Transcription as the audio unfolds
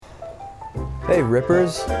Hey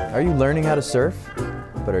Rippers, are you learning how to surf?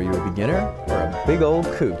 But are you a beginner or a big old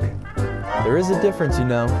kook? There is a difference, you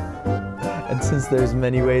know. And since there's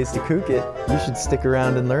many ways to kook it, you should stick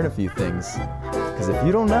around and learn a few things. Because if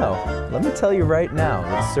you don't know, let me tell you right now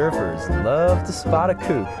that surfers love to spot a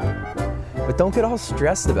kook. But don't get all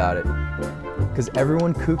stressed about it, because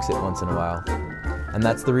everyone kooks it once in a while. And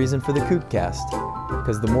that's the reason for the Kookcast,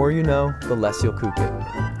 because the more you know, the less you'll kook it.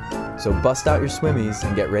 So bust out your swimmies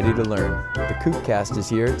and get ready to learn. The Kookcast is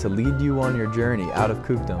here to lead you on your journey out of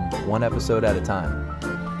kookdom, one episode at a time.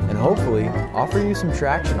 And hopefully, offer you some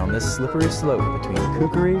traction on this slippery slope between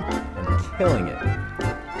kookery and killing it.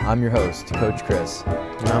 I'm your host, Coach Chris.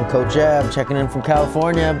 And I'm Coach Ev, checking in from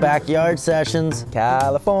California, backyard sessions.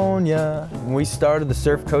 California. We started the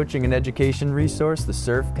surf coaching and education resource,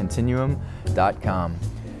 thesurfcontinuum.com.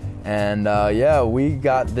 And we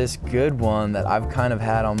got this good one that I've kind of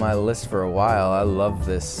had on my list for a while. I love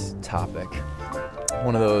this topic.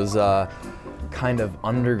 One of those kind of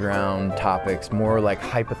underground topics, more like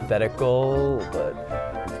hypothetical, but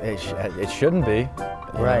it shouldn't be.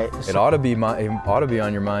 Right. It ought to be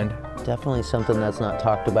on your mind. Definitely something that's not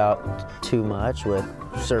talked about too much with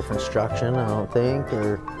surf instruction, I don't think,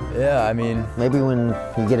 or yeah, I mean, maybe when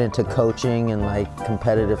you get into coaching and like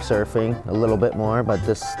competitive surfing a little bit more, but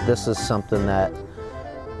this is something that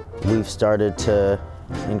we've started to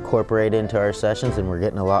incorporate into our sessions and we're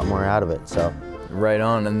getting a lot more out of it. So right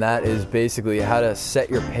on, and that is basically how to set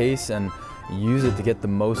your pace and use it to get the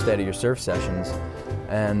most out of your surf sessions.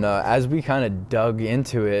 And as we kind of dug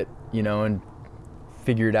into it, and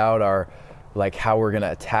figured out how we're going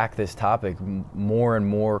to attack this topic, more and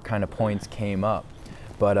more kind of points came up.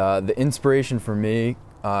 But the inspiration for me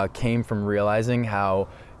came from realizing how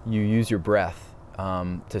you use your breath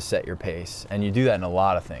to set your pace. And you do that in a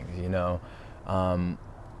lot of things,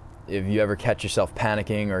 If you ever catch yourself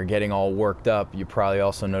panicking or getting all worked up, you probably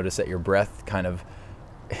also notice that your breath kind of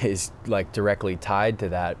is like directly tied to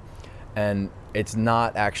that. And it's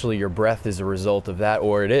not actually your breath is a result of that,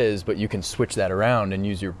 or it is, but you can switch that around and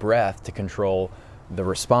use your breath to control the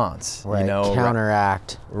response. Right,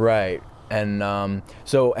 counteract. Right. And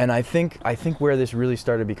and I think where this really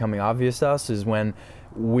started becoming obvious to us is when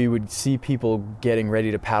we would see people getting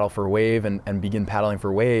ready to paddle for a wave and begin paddling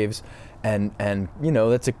for waves. And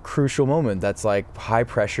that's a crucial moment. That's like high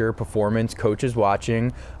pressure performance, coaches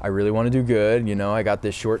watching. I really want to do good. I got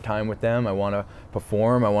this short time with them. I want to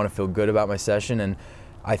perform. I want to feel good about my session. And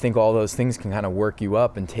I think all those things can kind of work you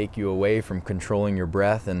up and take you away from controlling your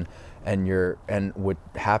breath. And what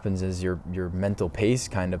happens is your mental pace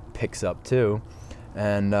kind of picks up too.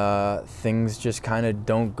 And things just kind of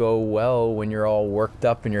don't go well when you're all worked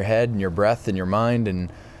up in your head and your breath and your mind,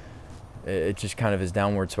 and it just kind of is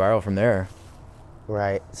downward spiral from there.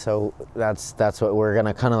 Right. So that's what we're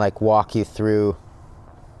gonna kind of like walk you through,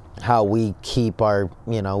 how we keep our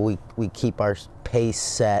we keep our pace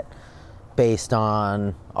set based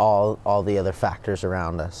on all the other factors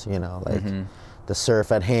around us. The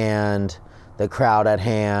surf at hand, the crowd at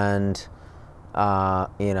hand, and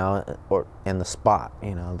the spot.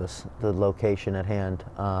 The location at hand.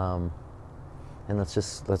 And let's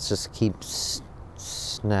just keep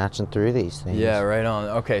snatching through these things. Yeah, right on.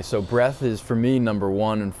 Okay, so breath is for me number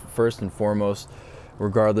one and first and foremost,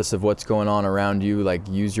 regardless of what's going on around you. Like,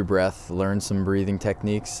 use your breath, learn some breathing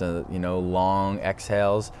techniques, long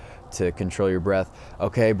exhales to control your breath.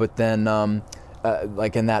 Okay, but then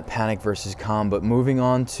like in that panic versus calm, but moving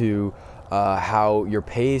on to how your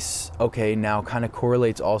pace, now kind of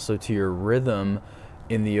correlates also to your rhythm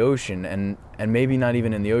in the ocean, and maybe not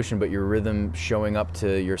even in the ocean, but your rhythm showing up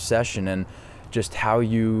to your session, and just how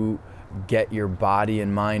you get your body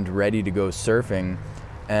and mind ready to go surfing.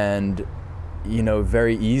 And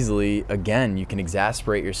very easily, again, you can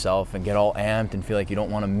exasperate yourself and get all amped and feel like you don't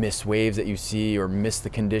want to miss waves that you see or miss the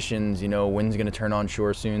conditions. Wind's going to turn on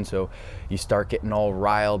shore soon, so you start getting all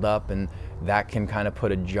riled up, and that can kind of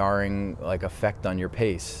put a jarring effect on your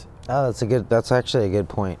pace. Oh, that's actually a good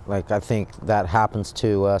point. I think that happens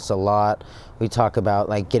to us a lot. We talk about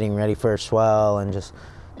getting ready for a swell and just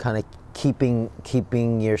kind of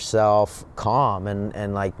keeping yourself calm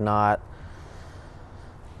and not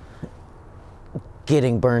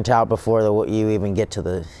getting burnt out before you even get to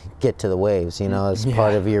the waves. As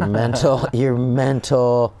part of your mental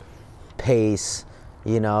pace.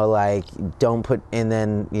 Don't put, and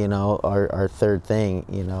then our third thing,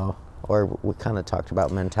 or we kind of talked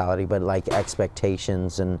about mentality, but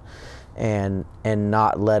expectations and and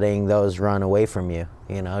not letting those run away from you,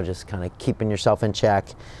 you know, just kind of keeping yourself in check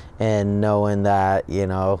and knowing that, you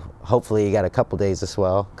know, hopefully you got a couple days of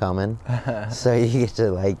swell coming. So you get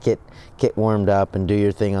to like get warmed up and do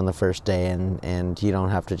your thing on the first day, and you don't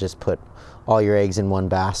have to just put all your eggs in one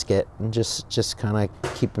basket, and just kind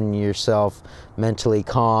of keeping yourself mentally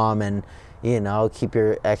calm and, you know, keep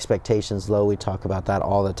your expectations low. We talk about that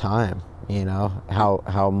all the time, you know,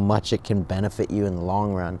 how much it can benefit you in the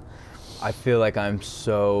long run. I feel like I'm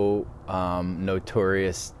so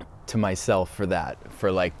notorious to myself for that,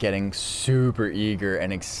 for like getting super eager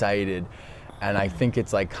and excited. And I think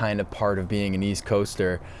it's like kind of part of being an East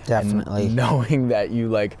Coaster. Definitely. And knowing that you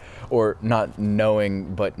like, or not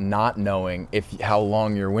knowing, but not knowing how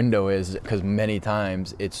long your window is, because many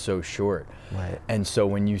times it's so short. Right. And so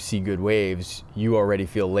when you see good waves, you already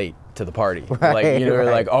feel late to the party. Right, like, you know,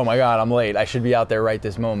 right. like, oh my God, I'm late. I should be out there right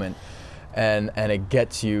this moment. And it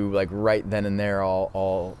gets you like right then and there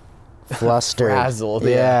all flustered, frazzled.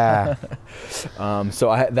 yeah.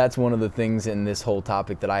 So that's one of the things in this whole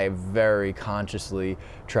topic that I very consciously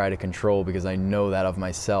try to control, because I know that of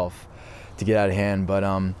myself, to get out of hand. But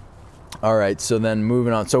all right, so then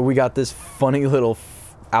moving on. So we got this funny little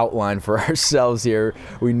outline for ourselves here.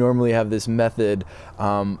 We normally have this method,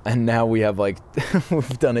 and now we have like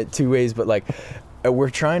we've done it two ways, but like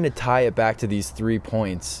we're trying to tie it back to these 3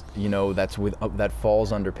 points, you know, that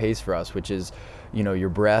falls under pace for us, which is, you know, your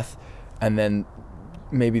breath, and then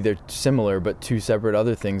maybe they're similar, but two separate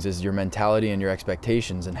other things is your mentality and your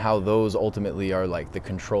expectations, and how those ultimately are like the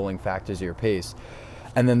controlling factors of your pace.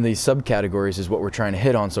 And then these subcategories is what we're trying to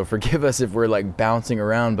hit on. So forgive us if we're like bouncing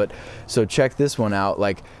around, but so check this one out.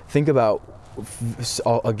 Like think about,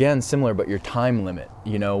 again, similar, but your time limit,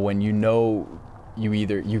 you know, when you know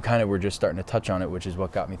you kind of were just starting to touch on it, which is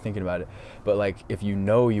what got me thinking about it. But like, if you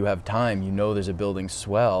know you have time, you know there's a building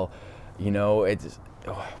swell, you know, it's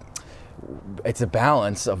a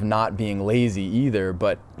balance of not being lazy either,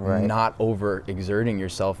 but Right. not over exerting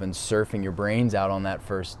yourself and surfing your brains out on that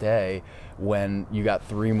first day when you got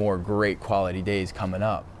 3 more great quality days coming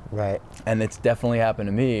up. Right. And it's definitely happened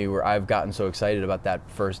to me where I've gotten so excited about that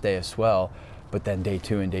first day of swell, but then day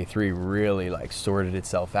 2 and day 3 really like sorted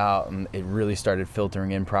itself out, and it really started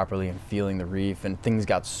filtering in properly and feeling the reef, and things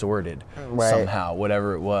got sorted Right. somehow,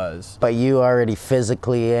 whatever it was. But you already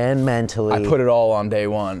physically and mentally. I put it all on day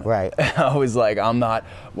 1. Right. I was like,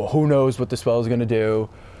 well, who knows what the swell is going to do?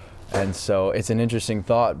 And so it's an interesting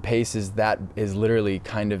thought. Pace is literally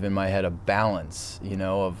kind of in my head a balance, you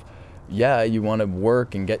know, of, yeah, you want to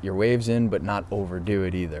work and get your waves in, but not overdo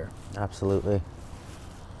it either. Absolutely.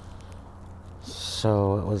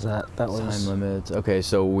 So what was that? That was Time limits. Okay,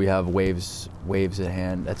 so we have waves at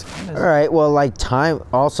hand. That's kind of All right. Well, like time,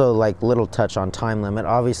 also like little touch on time limit.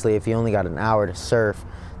 Obviously, if you only got an hour to surf,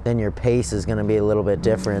 then your pace is going to be a little bit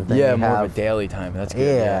different than you more have. of a daily time. That's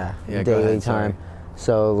good. Yeah, go daily ahead, sorry. time.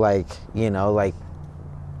 So like, you know, like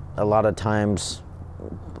a lot of times,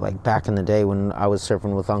 like back in the day when I was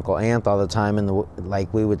surfing with Uncle Anth all the time, and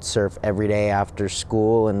like we would surf every day after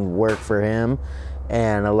school and work for him,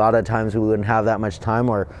 and a lot of times we wouldn't have that much time,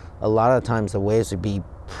 or a lot of times the waves would be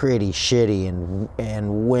pretty shitty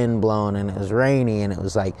and wind blown, and it was rainy, and it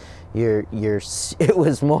was like it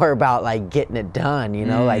was more about like getting it done, you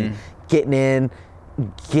know, like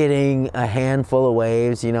getting a handful of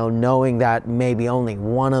waves, you know, knowing that maybe only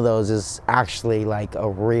one of those is actually like a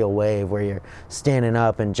real wave where you're standing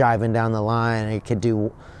up and jiving down the line, and you could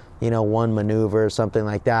do, you know, one maneuver or something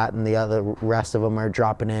like that, and the rest of them are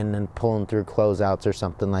dropping in and pulling through closeouts or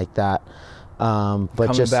something like that. But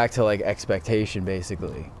Coming back to like expectation,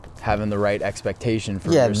 basically. Having the right expectation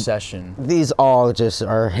for your session. These all just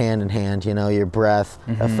are hand in hand, you know, your breath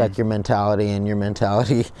affect your mentality, and your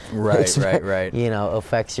mentality right. you know,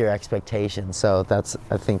 affects your expectations. So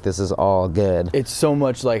I think this is all good. It's so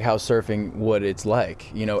much like how surfing, what it's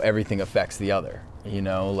like, you know, everything affects the other, you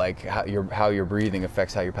know, like how your breathing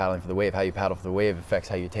affects how you're paddling for the wave, how you paddle for the wave affects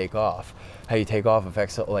how you take off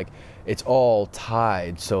affects, like, it's all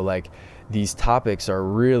tied. So like these topics are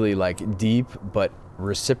really like deep, but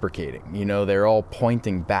reciprocating, you know, they're all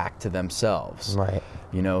pointing back to themselves, Right.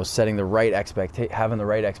 you know, having the right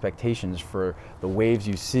expectations for the waves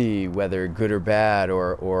you see, whether good or bad,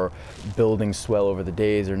 or building swell over the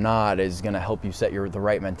days or not, is going to help you set the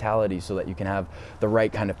right mentality so that you can have the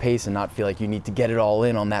right kind of pace and not feel like you need to get it all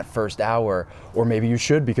in on that first hour, or maybe you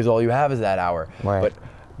should because all you have is that hour. Right. But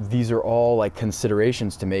these are all like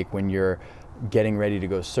considerations to make when you're getting ready to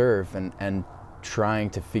go surf, and trying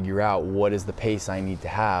to figure out what is the pace I need to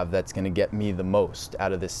have that's going to get me the most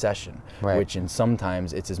out of this session, Right. which in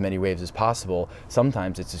sometimes it's as many waves as possible,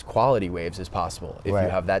 sometimes it's as quality waves as possible if Right. you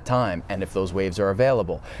have that time and if those waves are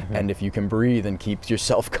available and if you can breathe and keep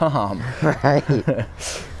yourself calm. Right.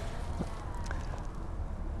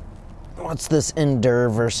 What's this endure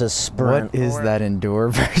versus sprint? What is that endure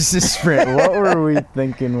versus sprint? What were we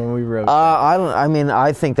thinking when we wrote that? I mean,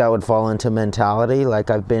 I think that would fall into mentality.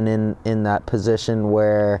 Like, I've been in that position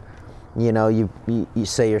where, you know, you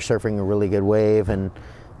say you're surfing a really good wave,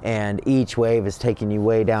 and each wave is taking you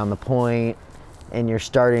way down the point, and you're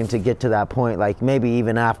starting to get to that point, like maybe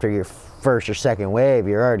even after your first or second wave,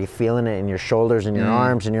 you're already feeling it in your shoulders and your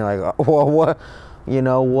arms, and you're like, well, what? You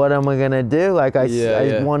know, what am I gonna do? Like,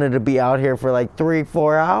 I wanted to be out here for like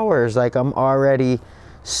 3-4 hours. Like, I'm already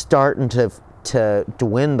starting to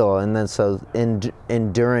dwindle. And then so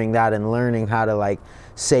enduring that and learning how to like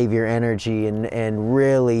save your energy and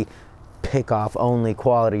really pick off only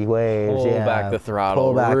quality waves. Pull back the throttle,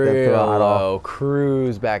 Pull back real the throttle. low,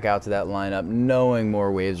 cruise back out to that lineup, knowing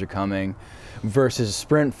more waves are coming. Versus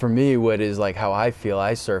sprint, for me, what is like how I feel,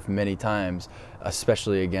 I surf many times,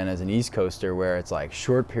 especially again as an East Coaster, where it's like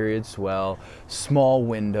short period swell, small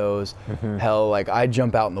windows. Hell, like I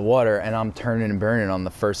jump out in the water and I'm turning and burning on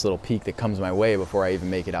the first little peak that comes my way before I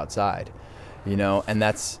even make it outside, you know, and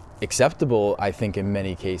that's acceptable, I think, in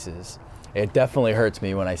many cases. It definitely hurts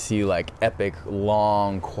me when I see like epic,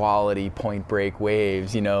 long, quality point break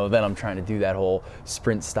waves, you know, then I'm trying to do that whole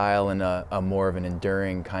sprint style in a more of an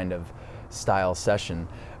enduring kind of style session.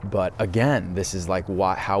 But again, this is like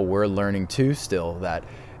how we're learning too still, that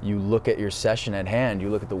you look at your session at hand, you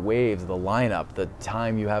look at the waves, the lineup, the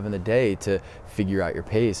time you have in the day to figure out your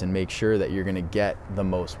pace and make sure that you're gonna get the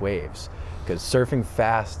most waves. Because surfing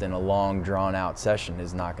fast in a long, drawn out session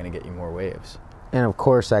is not gonna get you more waves. And of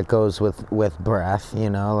course that goes with breath, you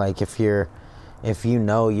know, like if you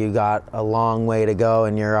know you got a long way to go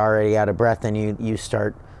and you're already out of breath, then you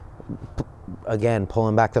start again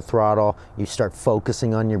pulling back the throttle, you start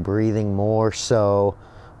focusing on your breathing more so,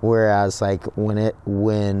 whereas like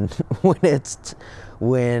when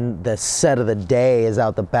the set of the day is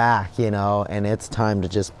out the back, you know, and it's time to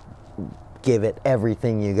just give it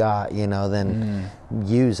everything you got, you know, then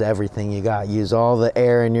use everything you got, use all the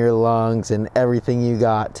air in your lungs and everything you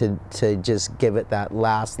got to just give it that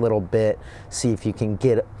last little bit, see if you can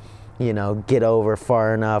get over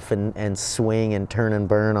far enough and swing and turn and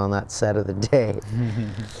burn on that set of the day.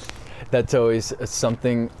 That's always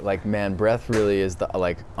something like, man, breath really is the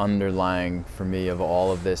like underlying for me of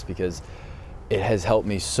all of this, because it has helped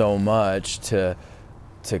me so much to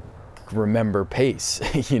remember pace,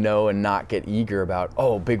 you know, and not get eager about,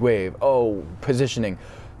 oh, big wave, oh, positioning,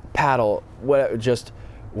 paddle, what. Just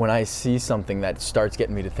when I see something that starts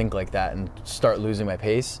getting me to think like that and start losing my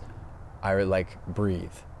pace, I like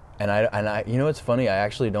breathe. And I you know what's funny, I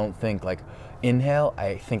actually don't think like inhale,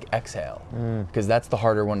 I think exhale, because that's the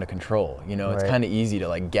harder one to control, you know. It's Right. kind of easy to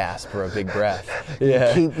like gasp for a big breath.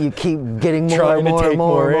 Yeah. You keep getting more Trying and to more take and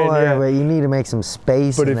more more and in, more, yeah. but you need to make some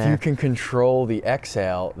space But in if there. you can control the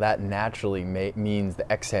exhale, that naturally means the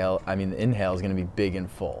inhale is going to be big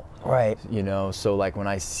and full. Right. You know, so like when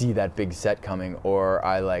I see that big set coming, or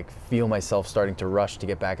I like feel myself starting to rush to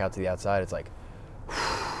get back out to the outside, it's like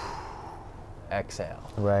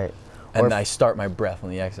exhale. Right. And I start my breath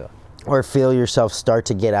on the exhale. Or feel yourself start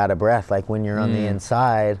to get out of breath, like when you're on the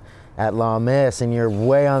inside at La Miss and you're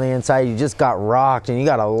way on the inside, you just got rocked and you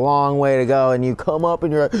got a long way to go, and you come up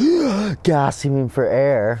and you're like gasping for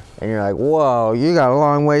air, and you're like, whoa, you got a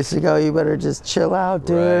long ways to go, you better just chill out,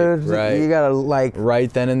 dude. Right. You got like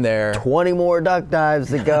Right then and there. 20 more duck dives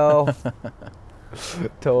to go.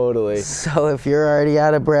 Totally. So if you're already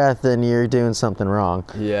out of breath, then you're doing something wrong.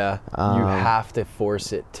 Yeah. You have to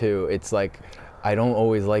force it too. It's like, I don't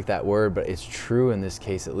always like that word, but it's true in this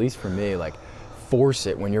case, at least for me. Like, force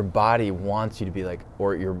it when your body wants you to be like,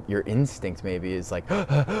 or your instinct maybe is like,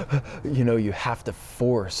 you know, you have to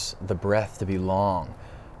force the breath to be long.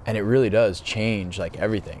 And it really does change like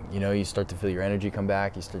everything. You know, you start to feel your energy come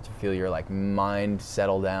back, you start to feel your like mind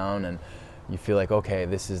settle down, and you feel like, okay,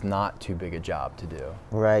 this is not too big a job to do.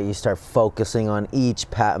 Right, you start focusing on each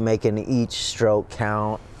making each stroke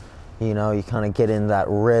count. You know, you kind of get in that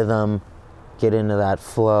rhythm, get into that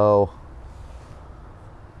flow.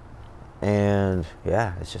 And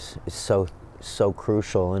yeah, it's so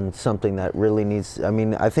crucial, and something that really needs, I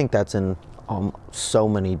mean, I think that's in so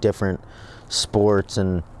many different sports,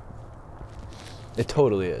 and It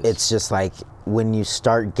totally is. it's just like when you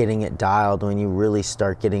start getting it dialed, when you really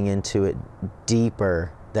start getting into it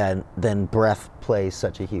deeper, then breath plays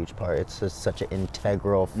such a huge part. It's just such an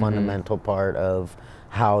integral, fundamental part of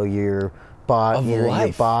how your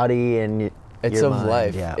your body and it's your of mind,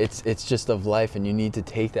 life. yeah. It's just of life, and you need to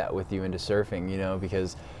take that with you into surfing, you know,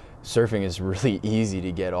 because surfing is really easy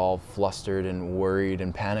to get all flustered and worried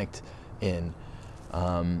and panicked in.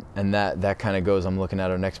 And that kind of goes, I'm looking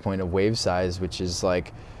at our next point of wave size, which is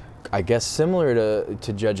like, I guess similar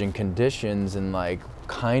to judging conditions and like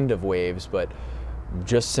kind of waves, but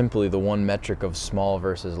just simply the one metric of small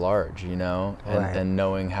versus large, you know, and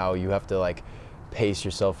knowing how you have to like pace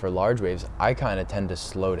yourself for large waves. I kind of tend to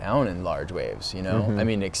slow down in large waves, you know, I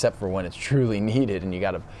mean, except for when it's truly needed and you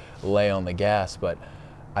got to lay on the gas, but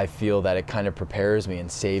I feel that it kind of prepares me and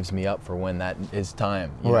saves me up for when that is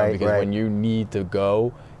time, you know, because when you need to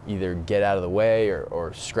go, either get out of the way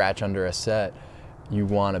or scratch under a set, you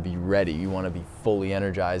want to be ready. You want to be fully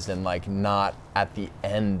energized and like not at the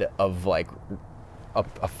end of like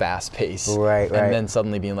a fast pace. And then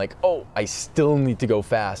suddenly being like, oh, I still need to go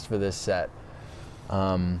fast for this set.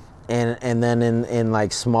 And then in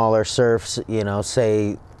like smaller surfs, you know,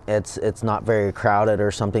 say it's not very crowded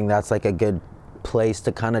or something, that's like a good place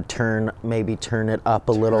to kind of turn it up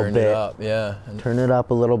a little bit. Turn it up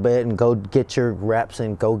a little bit and go get your reps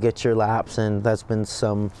and go get your laps, and that's been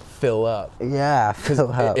some fill up. Yeah,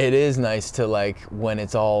 fill up. It is nice to like when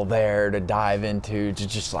it's all there to dive into, to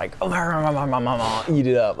just like eat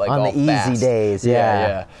it up like on all the fast. Easy days.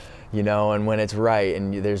 Yeah. You know, and when it's right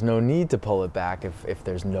and there's no need to pull it back if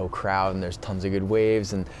there's no crowd and there's tons of good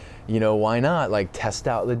waves, and you know, why not like test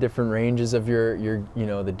out the different ranges of your you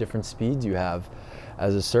know, the different speeds you have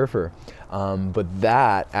as a surfer. But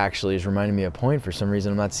that actually is reminding me of a point for some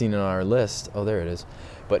reason I'm not seeing it on our list. Oh, there it is.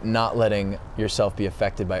 But not letting yourself be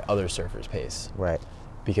affected by other surfers' pace. Right.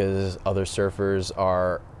 Because other surfers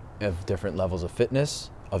are of different levels of fitness,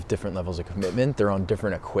 of different levels of commitment. They're on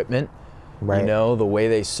different equipment. Right. You know, the way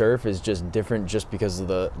they surf is just different just because of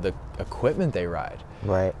the equipment they ride.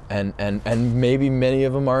 Right. And maybe many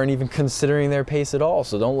of them aren't even considering their pace at all,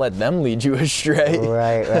 so don't let them lead you astray.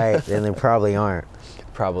 Right. And they probably aren't.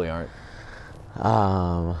 Probably aren't.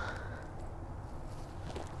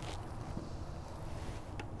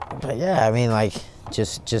 But yeah, I mean, like,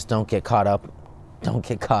 just don't get caught up. Don't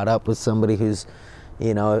get caught up with somebody who's,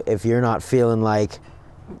 you know, if you're not feeling like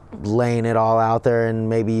laying it all out there, and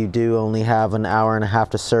maybe you do only have an hour and a half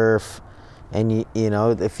to surf, and you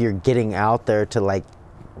know, if you're getting out there to like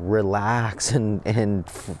relax and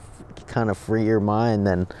kind of free your mind,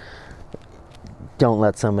 then don't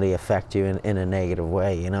let somebody affect you in a negative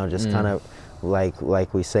way, you know, just kind of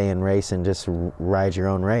like we say in racing, just ride your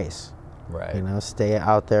own race. Right. You know, stay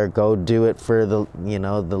out there, go do it for the, you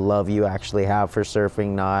know, the love you actually have for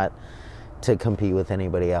surfing, not to compete with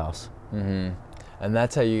anybody else. And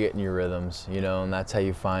that's how you get in your rhythms, you know, and that's how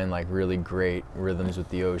you find like really great rhythms with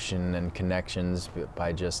the ocean and connections,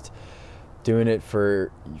 by just doing it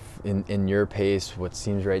for in your pace, what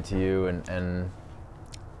seems right to you, and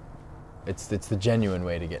it's the genuine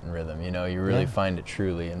way to get in rhythm, you know. You really find it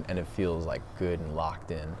truly, and it feels like good and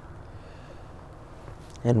locked in.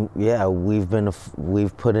 And yeah,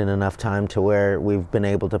 we've put in enough time to where we've been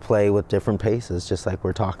able to play with different paces, just like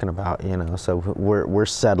we're talking about, you know. So we're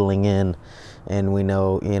settling in, and we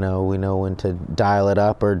know when to dial it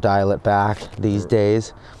up or dial it back these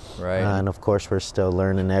days. Right. And of course, we're still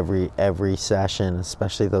learning every session,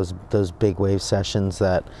 especially those big wave sessions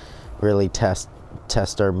that really test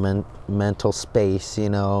our mental space, you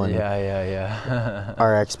know, and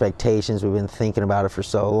our expectations. We've been thinking about it for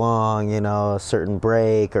so long, you know, a certain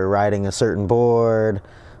break or riding a certain board,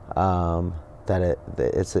 that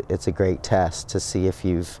it's a great test to see if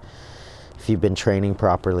you've been training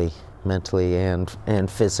properly, mentally and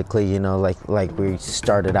physically, you know, like we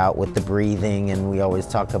started out with the breathing, and we always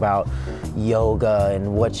talk about yoga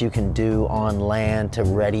and what you can do on land to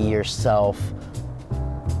ready yourself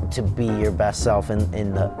to be your best self in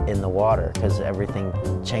the water, because everything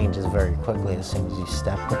changes very quickly as soon as you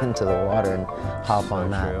step into the water and hop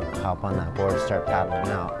on that board, start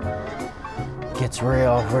paddling out. It gets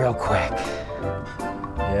real quick.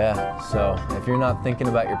 Yeah, so if you're not thinking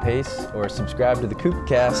about your pace or subscribe to the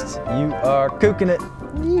Kookcast, you are kooking it.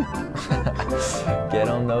 Get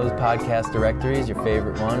on those podcast directories, your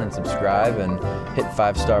favorite one, and subscribe and hit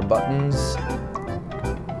 5-star buttons.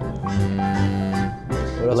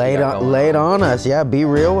 Lay it on us. Yeah, be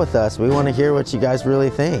real with us. We want to hear what you guys really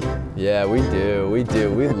think. Yeah, we do.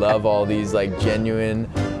 We love all these like genuine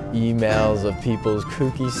emails of people's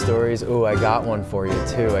kooky stories. Oh, I got one for you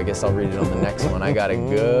too. I guess I'll read it on the next one. I got a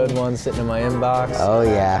good one sitting in my inbox. Oh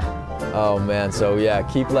yeah. Oh man, so yeah,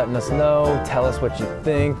 keep letting us know, tell us what you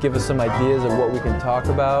think, give us some ideas of what we can talk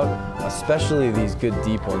about, especially these good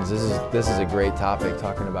deep ones. This is a great topic,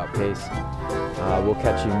 talking about pace. We'll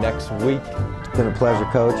catch you next week. It's been a pleasure,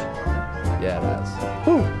 Coach. Yeah, it has.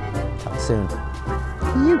 Woo. Talk soon.